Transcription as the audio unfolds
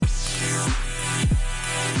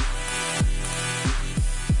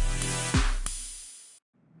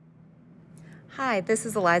Hi, this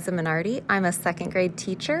is Eliza Meynardie. I'm a second grade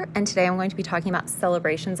teacher, and today I'm going to be talking about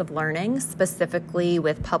celebrations of learning, specifically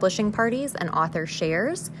with publishing parties and author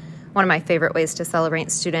shares, one of my favorite ways to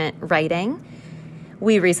celebrate student writing.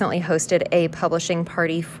 We recently hosted a publishing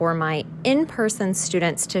party for my in-person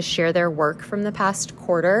students to share their work from the past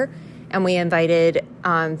quarter, and we invited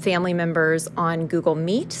family members on Google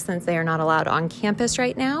Meet since they are not allowed on campus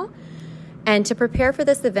right now. And to prepare for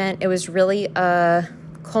this event, it was really a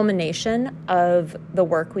culmination of the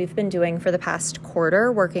work we've been doing for the past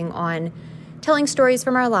quarter, working on telling stories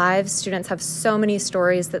from our lives. Students have so many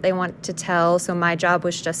stories that they want to tell, so my job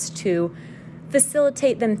was just to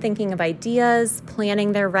facilitate them thinking of ideas,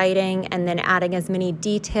 planning their writing, and then adding as many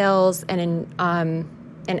details and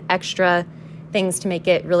extra things to make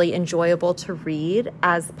it really enjoyable to read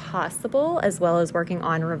as possible, as well as working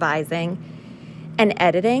on revising and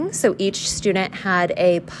editing. So each student had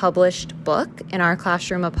a published book. In our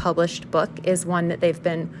classroom, a published book is one that they've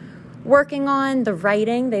been working on. The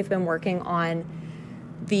writing, they've been working on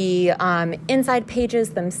the inside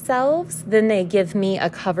pages themselves. Then they give me a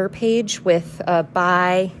cover page with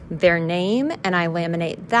by their name, and I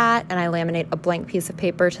laminate that, and I laminate a blank piece of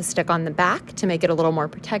paper to stick on the back to make it a little more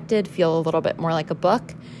protected, feel a little bit more like a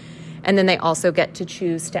book. And then they also get to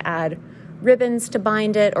choose to add ribbons to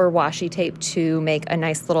bind it or washi tape to make a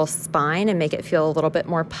nice little spine and make it feel a little bit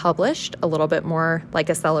more published, a little bit more like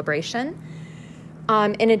a celebration.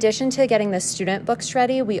 In addition to getting the student books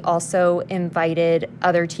ready, we also invited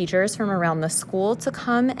other teachers from around the school to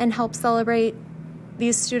come and help celebrate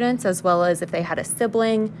these students, as well as if they had a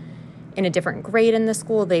sibling in a different grade in the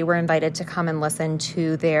school, they were invited to come and listen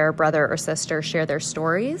to their brother or sister share their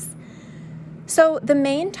stories. So the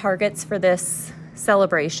main targets for this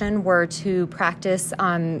celebration were to practice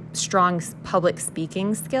strong public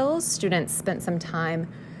speaking skills. Students spent some time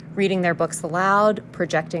reading their books aloud,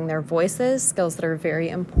 projecting their voices, skills that are very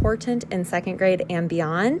important in second grade and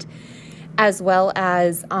beyond, as well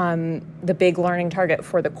as the big learning target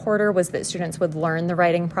for the quarter was that students would learn the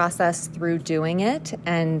writing process through doing it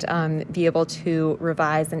and be able to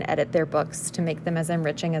revise and edit their books to make them as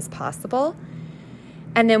enriching as possible.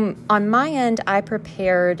 And then on my end, I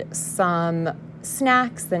prepared some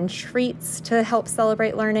snacks and treats to help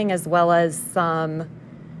celebrate learning, as well as some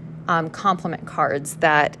compliment cards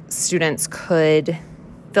that students could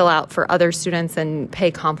fill out for other students and pay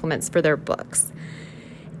compliments for their books.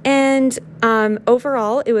 And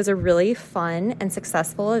overall, it was a really fun and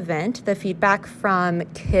successful event. The feedback from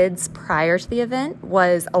kids prior to the event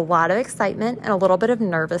was a lot of excitement and a little bit of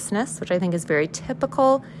nervousness, which I think is very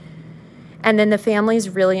typical. And then the families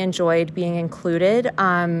really enjoyed being included.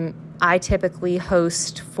 I typically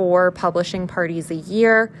host 4 publishing parties a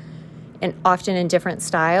year, and often in different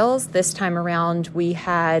styles. This time around, we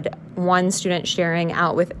had one student sharing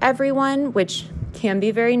out with everyone, which can be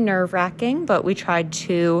very nerve-wracking, but we tried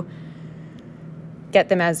to get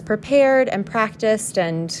them as prepared and practiced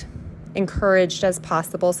and encouraged as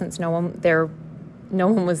possible, since no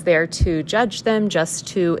one was there to judge them, just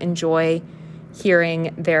to enjoy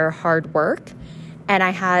hearing their hard work. And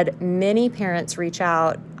I had many parents reach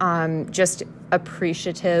out, just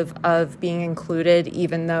appreciative of being included,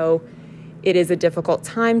 even though it is a difficult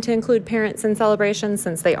time to include parents in celebrations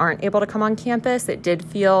since they aren't able to come on campus. It did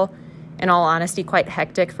feel, in all honesty, quite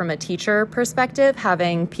hectic from a teacher perspective,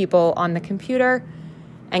 having people on the computer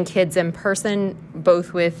and kids in person,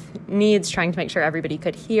 both with needs, trying to make sure everybody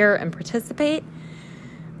could hear and participate.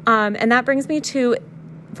 And that brings me to,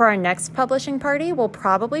 for our next publishing party, we'll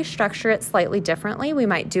probably structure it slightly differently. We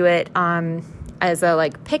might do it as a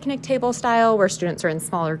picnic table style where students are in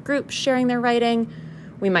smaller groups sharing their writing.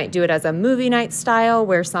 We might do it as a movie night style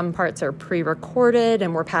where some parts are pre-recorded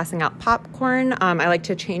and we're passing out popcorn. I like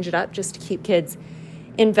to change it up just to keep kids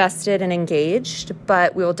invested and engaged,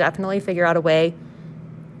 but we will definitely figure out a way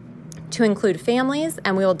to include families,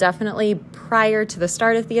 and we will definitely, prior to the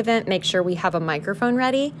start of the event, make sure we have a microphone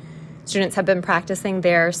ready. Students have been practicing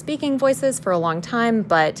their speaking voices for a long time,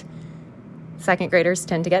 but second graders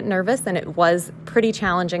tend to get nervous, and it was pretty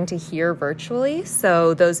challenging to hear virtually.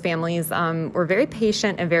 So those families were very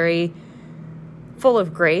patient and very full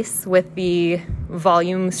of grace with the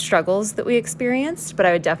volume struggles that we experienced, but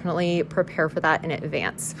I would definitely prepare for that in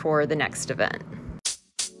advance for the next event.